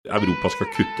Europa skal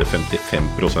kutte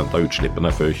 55% av utslippene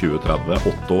før 2030,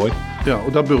 8 år. Ja,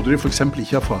 og da burde de for eksempel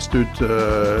ikke ha fastet ut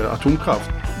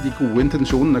atomkraft. De gode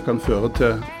intensjonene kan føre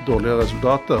til dårlige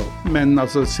resultater, men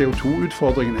altså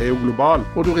CO2-utfordringen er jo global,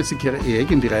 og du risikerer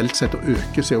egentlig reelt sett å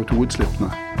øke CO2-utslippene.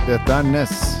 Dette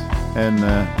Ness, en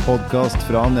podcast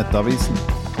fra Nettavisen.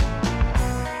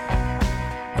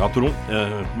 Ja, Trond,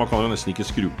 man kan jo nesten ikke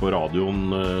skru på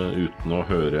radioen uten å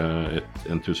høre et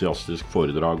entusiastisk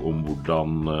foredrag om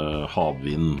hvordan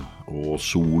havvind og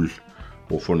sol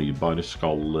og fornybar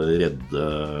skal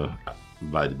redde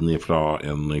verden fra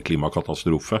en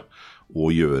klimakatastrofe og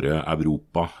gjøre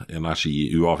Europa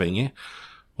energiuavhengig.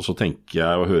 Og så tenker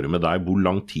jeg å høre med deg, hvor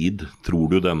lang tid tror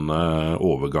du denne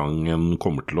overgangen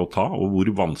kommer til å ta, og hvor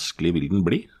vanskelig vil den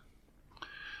bli?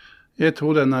 Jeg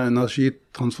tror denne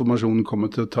energitransformasjonen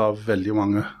kommer til å ta veldig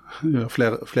mange,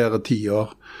 flere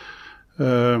tiår.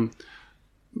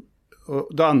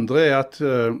 Og det andre er at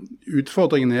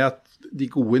utfordringen er at de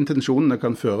gode intensjonene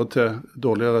kan føre til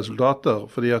dårlige resultater,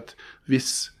 fordi at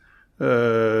hvis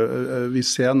vi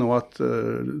ser nå at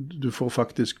du får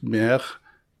faktisk mer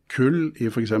kull i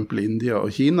for eksempel India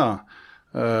og Kina,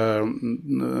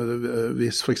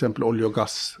 hvis for eksempel olje og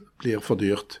gass blir for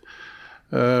dyrt.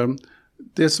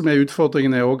 Det som er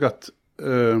utfordringen er også at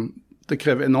det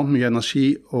krever enormt mye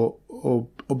energi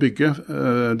å bygge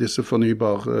disse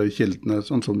fornybare kildene,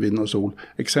 sånn som vind og sol.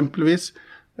 Eksempelvis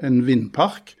en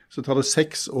vindpark, så tar det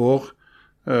 6 år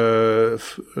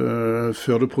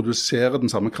før du produserer den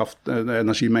samme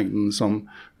energimengden som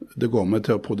det går med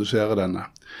til å produsere denne.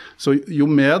 Så jo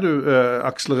mer du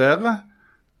akselererer,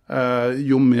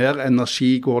 jo mer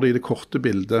energi går det i det korte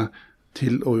bildet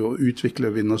til å utvikle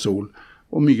vind og sol.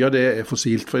 Og mye av det er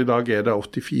fossilt, for i dag er det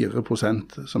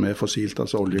 84% som er fossilt,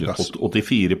 altså olje og gass.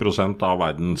 84% av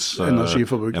verdens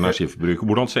energiforbruk.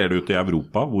 Hvordan ser det ut i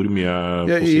Europa? Hvor mye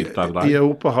fossilt er det der? I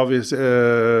Europa har vi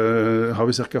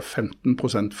cirka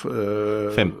 15%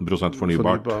 15%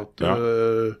 fornybart. Ja.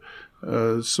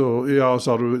 Så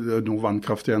har du noe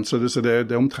vannkraft igjen, så det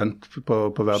er omtrent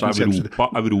på verden. Så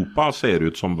Europa ser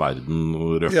ut som verden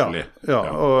røffelig.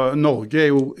 Ja, og Norge er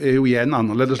jo igjen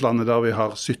annerledes landet der vi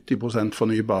har 70%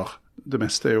 fornybar. Det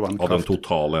meste er jo vannkraft. Av den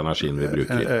totale energien vi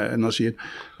bruker. Energien.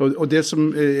 Og det som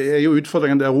er jo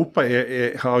utfordringen til Europa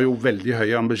har jo veldig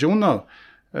høye ambisjoner,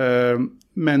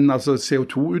 men altså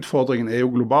CO2-utfordringen er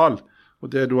jo global, og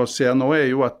det du ser nå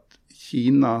er jo at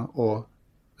Kina og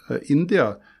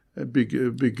India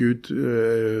bygge ut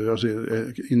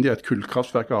India et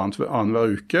kullkraftverk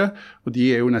annenhver uke, og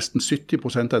de er jo nesten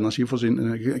 70% av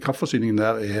kraftforsyningen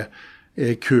der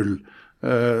er kull.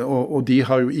 Og de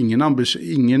har jo ingen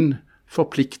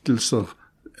forpliktelser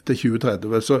til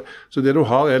 2030. Så det du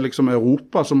har er liksom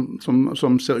Europa som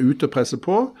ser ut til å presse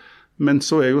på, men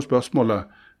så er jo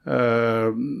spørsmålet,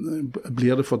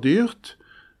 blir det for dyrt?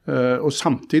 Og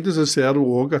samtidig så ser du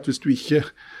også at hvis du ikke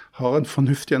har en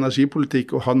fornuftig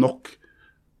energipolitikk og har nok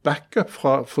backup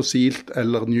fra fossilt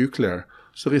eller nuclear,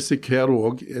 så risikerer du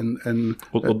også en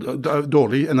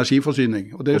dårlig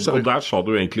energiforsyning. Og der sa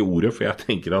du egentlig ordet, for jeg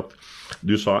tenker at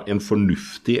du sa en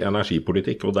fornuftig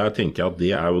energipolitikk, og der tenker jeg at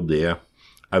det er jo det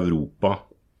Europa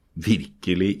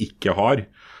virkelig ikke har.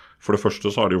 For det første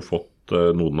så har de jo fått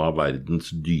noen av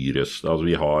verdens dyreste, altså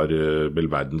vi har vel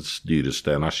verdens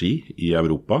dyreste energi i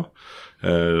Europa,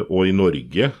 og i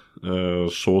Norge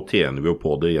så tjener vi jo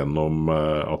på det gjennom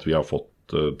at vi har fått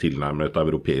tilnærmet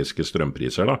europeiske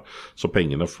strømpriser da. Så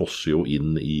pengene fosser jo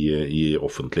inn i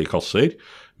offentlige kasser,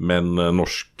 men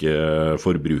norske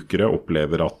forbrukere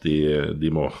opplever at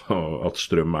at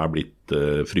strøm er blitt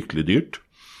fryktelig dyrt.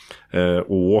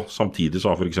 Og samtidig så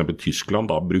har for eksempel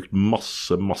Tyskland da brukt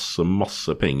masse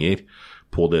penger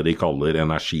på det de kaller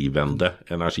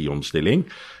energiomstilling,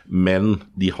 men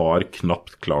de har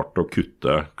knapt klart å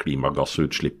kutte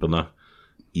klimagassutslippene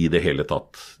i det hele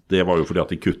tatt. Det var jo fordi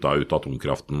at de kuttet ut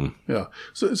atomkraften. Ja,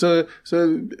 så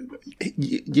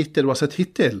gitt det du har sett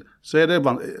hittil, så er det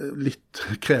litt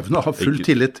krevende å ha full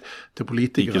tillit til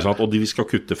politikere. Ikke sant, og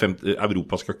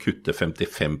Europa skal kutte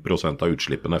 55% av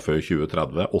utslippene før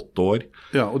 2030, 8 år.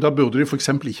 Ja, og da burde de for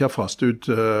eksempel ikke ha fastet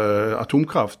ut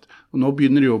atomkraft, og nå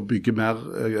begynner de å bygge mer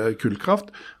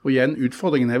kullkraft, og igjen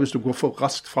utfordringen er hvis du går for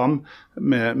raskt fram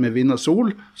med vind og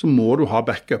sol, så må du ha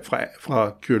backup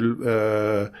fra kull,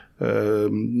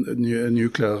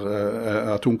 nuclear,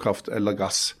 atomkraft eller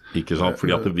gass. Ikke sant,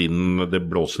 fordi at det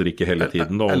blåser ikke hele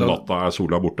tiden, og om natta er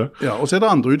sola borte. Ja, og så er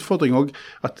det andre utfordring også,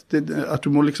 at du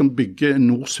må liksom bygge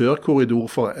nord-sør-korridor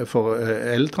for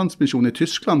eltransmisjon i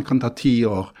Tyskland kan ta 10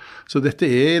 år. Så dette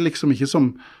er liksom ikke som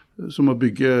som å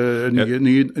bygge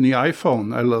ny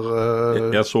iPhone,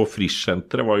 eller... Jeg så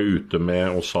Fritt-senteret var jo ute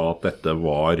med og sa at dette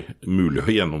var mulig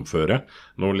å gjennomføre.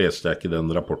 Nå leste jeg ikke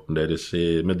den rapporten deres,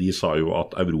 men de sa jo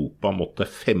at Europa måtte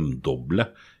femdoble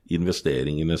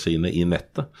investeringene sine i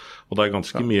nettet. Og det er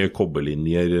ganske mye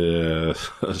kobberlinjer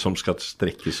som skal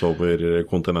strekkes over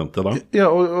kontinentet da. Ja,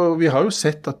 og vi har jo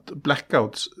sett at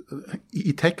blackouts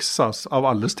i Texas, av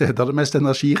alle steder, det mest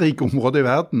energirike området i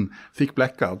verden, fikk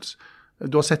blackouts.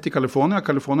 Du har sett i California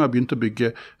har begynt å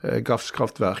bygge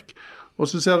gasskraftverk. Og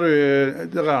så ser du,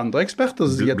 det er andre eksperter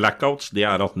som sier at blackouts, det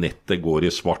er at nettet går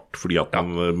i svart, fordi at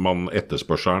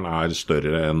etterspørselen er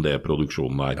større enn det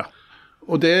produksjonen er. Ja.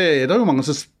 Og det er det jo mange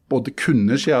som både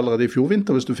kunne skje allerede i fjor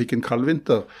vinter, hvis du fikk en kald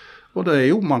vinter. Og det er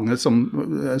jo mange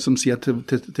som sier at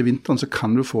til vinteren så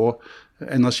kan du få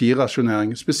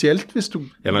energirasjonering, spesielt hvis du...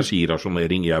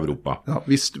 Energirasjonering i Europa. Ja,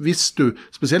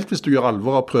 spesielt hvis du gjør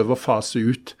alvor av å prøve å fase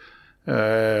ut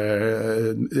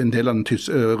en del av den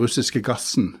russiske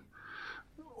gassen.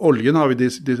 Oljen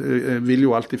vil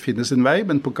jo alltid finne sin vei,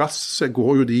 men på gass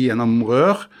går jo de gjennom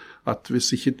rør, at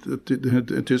hvis ikke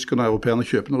tyskerne og europeerne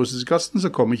kjøper den russiske gassen, så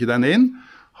kommer ikke den inn.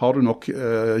 Har du nok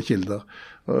kilder.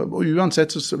 Og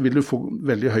uansett så vil du få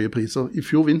veldig høye priser. I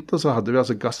fjor vinter så hadde vi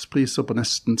altså gasspriser på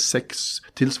nesten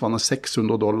tilsvarende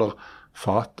 $600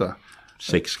 fatet.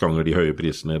 6 ganger de høye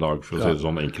prisene i dag, for å si det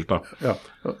sånn enkelt da. Ja.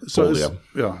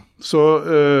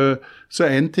 Så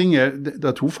en ting det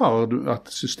er 2 farer, at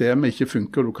systemet ikke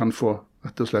funker, og du kan få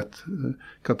rett og slett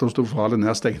katastrofale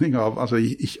nedstengning av, altså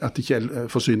at ikke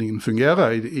forsyningen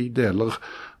fungerer i deler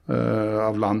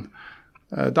av land.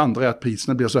 Det andre er at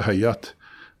prisene blir så høye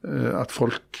at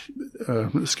folk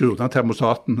skrur ned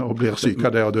termostaten og blir syke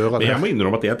av det og dør av det. Men jeg må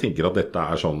innrømme at jeg tenker at dette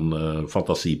er sånn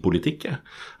fantasipolitikk.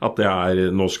 At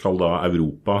nå skal da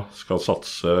Europa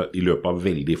satse i løpet av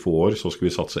veldig få år, så skal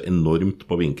vi satse enormt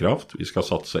på vindkraft. Vi skal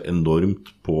satse enormt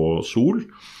på sol.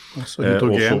 Også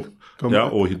hydrogen.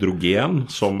 Og hydrogen,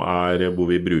 som hvor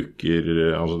vi bruker,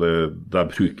 der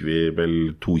bruker vi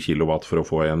vel 2 kilowatt for å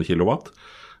få 1 kilowatt,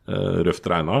 røft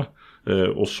regnet.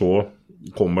 Og så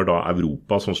kommer da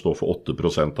Europa, som står for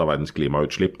 8% av verdens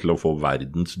klimautslipp, til å få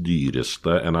verdens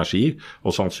dyreste energi,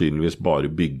 og sannsynligvis bare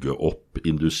bygge opp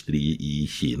industri i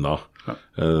Kina,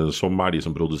 som de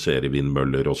som produserer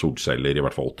vindmøller og solceller, i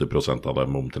hvert fall 80% av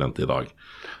dem omtrent i dag.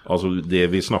 Altså det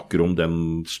vi snakker om,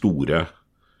 den store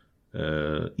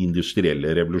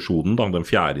industrielle revolusjonen, den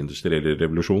 4. industrielle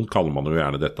revolusjonen, kaller man jo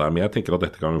gjerne dette, men jeg tenker at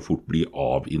dette kan jo fort bli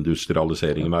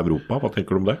avindustrialiseringen av Europa. Hva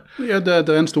tenker du om det? Ja, det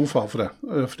er en stor fare for det,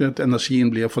 fordi at energien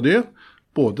blir for dyr.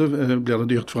 Både blir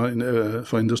det dyrt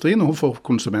for industrien og for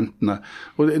konsumentene.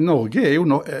 Og Norge er jo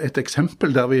et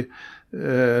eksempel der vi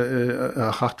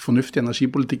har hatt fornuftig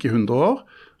energipolitikk i 100 år,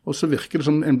 og så virker det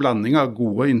som en blanding av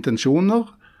gode intensjoner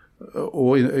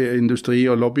og industri-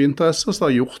 og lobbyinteresser som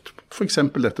har gjort for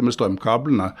eksempel dette med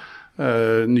strømkablene,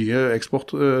 nye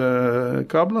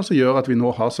eksportkabler som gjør at vi nå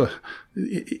har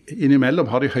innimellom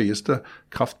har de høyeste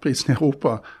kraftprisene i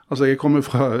Europa. Altså jeg kommer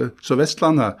fra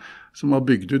Sør-Vestlandet, som har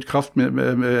bygd ut kraft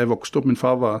jeg vokste opp, min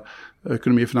far var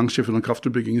økonomi- og finanssjef under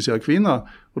kraftutbygging i Sierra,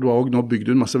 og du har også nå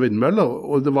bygd ut masse vindmøller,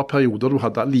 og det var perioder du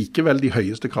hadde likevel de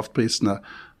høyeste kraftprisene,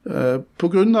 på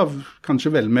grunn av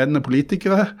kanskje velmenende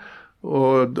politikere,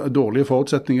 og dårlige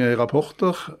forutsetninger i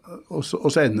rapporter, og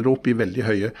så ender det opp i veldig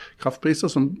høye kraftpriser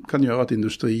som kan gjøre at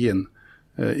industrien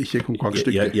ikke er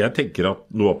konkurransedyktig. Jeg tenker at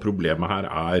noe av problemet her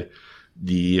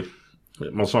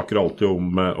man snakker alltid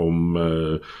om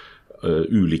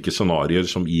ulike scenarier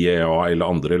som IEA eller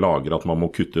andre lager, at man må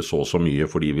kutte så mye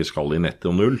fordi vi skal i netto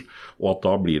null, og at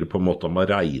da blir det på en måte at man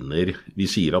regner, vi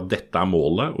sier at dette er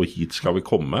målet, og hit skal vi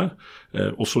komme,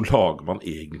 og så lager man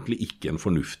egentlig ikke en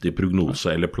fornuftig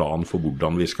prognose eller plan for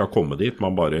hvordan vi skal komme dit.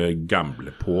 Man bare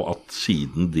gambler på at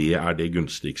siden det er det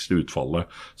gunstigste utfallet,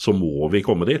 så må vi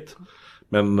komme dit.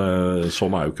 Men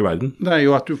sånn er jo ikke verden. Det er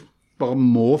jo at du bare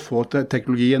må få til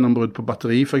teknologigjennombrudd på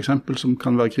batteri, for eksempel, som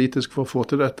kan være kritisk for å få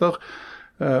til dette.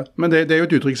 Men det er jo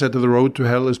et uttrykk som heter «The road to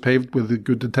hell is paved with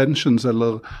good intentions»,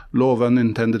 eller «law of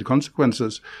unintended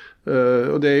consequences».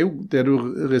 Og det er jo det du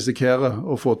risikerer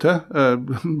å få til.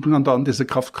 Blant annet disse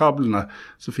kraftkablene,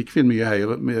 så fikk vi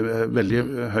veldig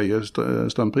høye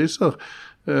strømpriser.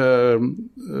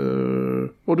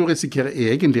 Og du risikerer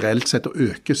egentlig reelt sett å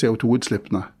øke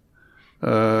CO2-utslippene.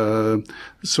 Og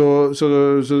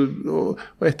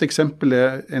et eksempel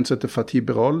er en som heter Fatih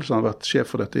Birol, som har vært sjef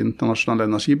for dette internasjonale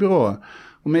energibyrået.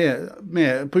 Og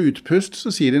på utpust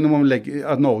så sier de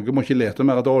at Norge må ikke lete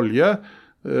mer etter olje,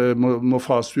 må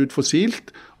fase ut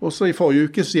fossilt. Og så i forrige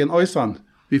uke sier en, oi sann,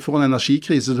 vi får en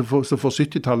energikrise som får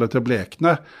 70-tallet til å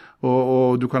blekne,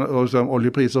 og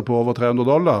oljepriser på over $300,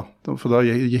 for da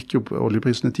gikk jo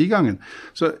oljeprisene 10 gangen.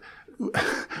 Så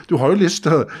du har jo lyst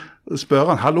til å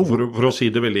spørre han, hallo? For å si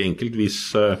det veldig enkelt,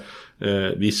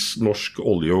 hvis norsk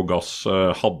olje og gass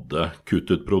hadde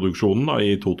kuttet produksjonen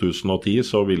i 2010,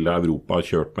 så ville Europa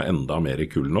kjørt med enda mer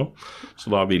kull nå.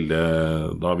 Så da ville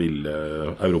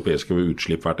europeiske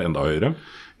utslipp vært enda høyere.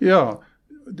 Ja,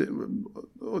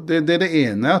 det det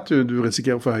ene at du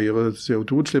risikerer for høyere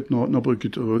CO2-utslipp. Nå bruker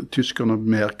tyskerne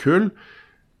mer kull.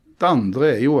 Det andre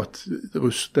jo at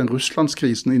den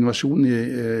Russlandskrisen, invasjonen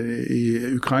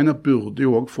i Ukraina, burde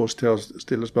jo også få oss til å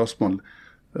stille spørsmål.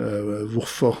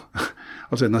 Hvorfor?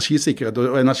 Altså energisikkerhet.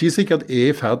 Og energisikkerhet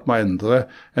i ferd med å endre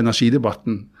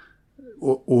energidebatten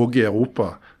og i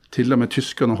Europa. Til og med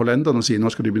tyskerne og hollenderne sier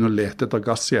nå skal de begynne å lete etter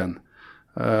gass igjen.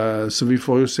 Så vi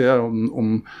får jo se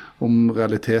om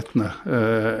realitetene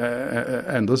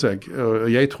endrer seg.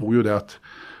 Jeg tror jo det at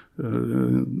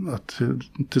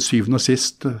til syvende og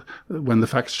sist, when the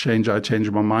facts change, I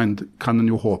change my mind, kan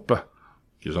en jo håpe.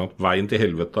 Ikke sant? Veien til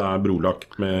helvete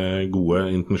brolagt med gode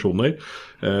intensjoner.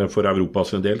 For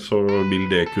Europas del så vil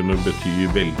det kunne bety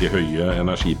veldig høye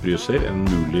energipriser, en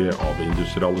mulig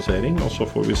avindustrialisering, og så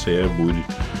får vi se hvor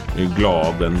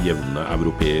glad den jevne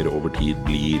europeer over tid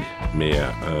blir med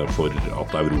for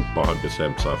at Europa har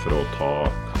bestemt seg for å ta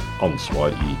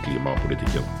ansvar i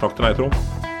klimapolitikken. Takk til deg, Trond.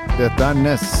 Dette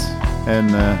Ness,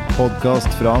 en podcast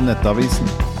fra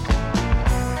Nettavisen.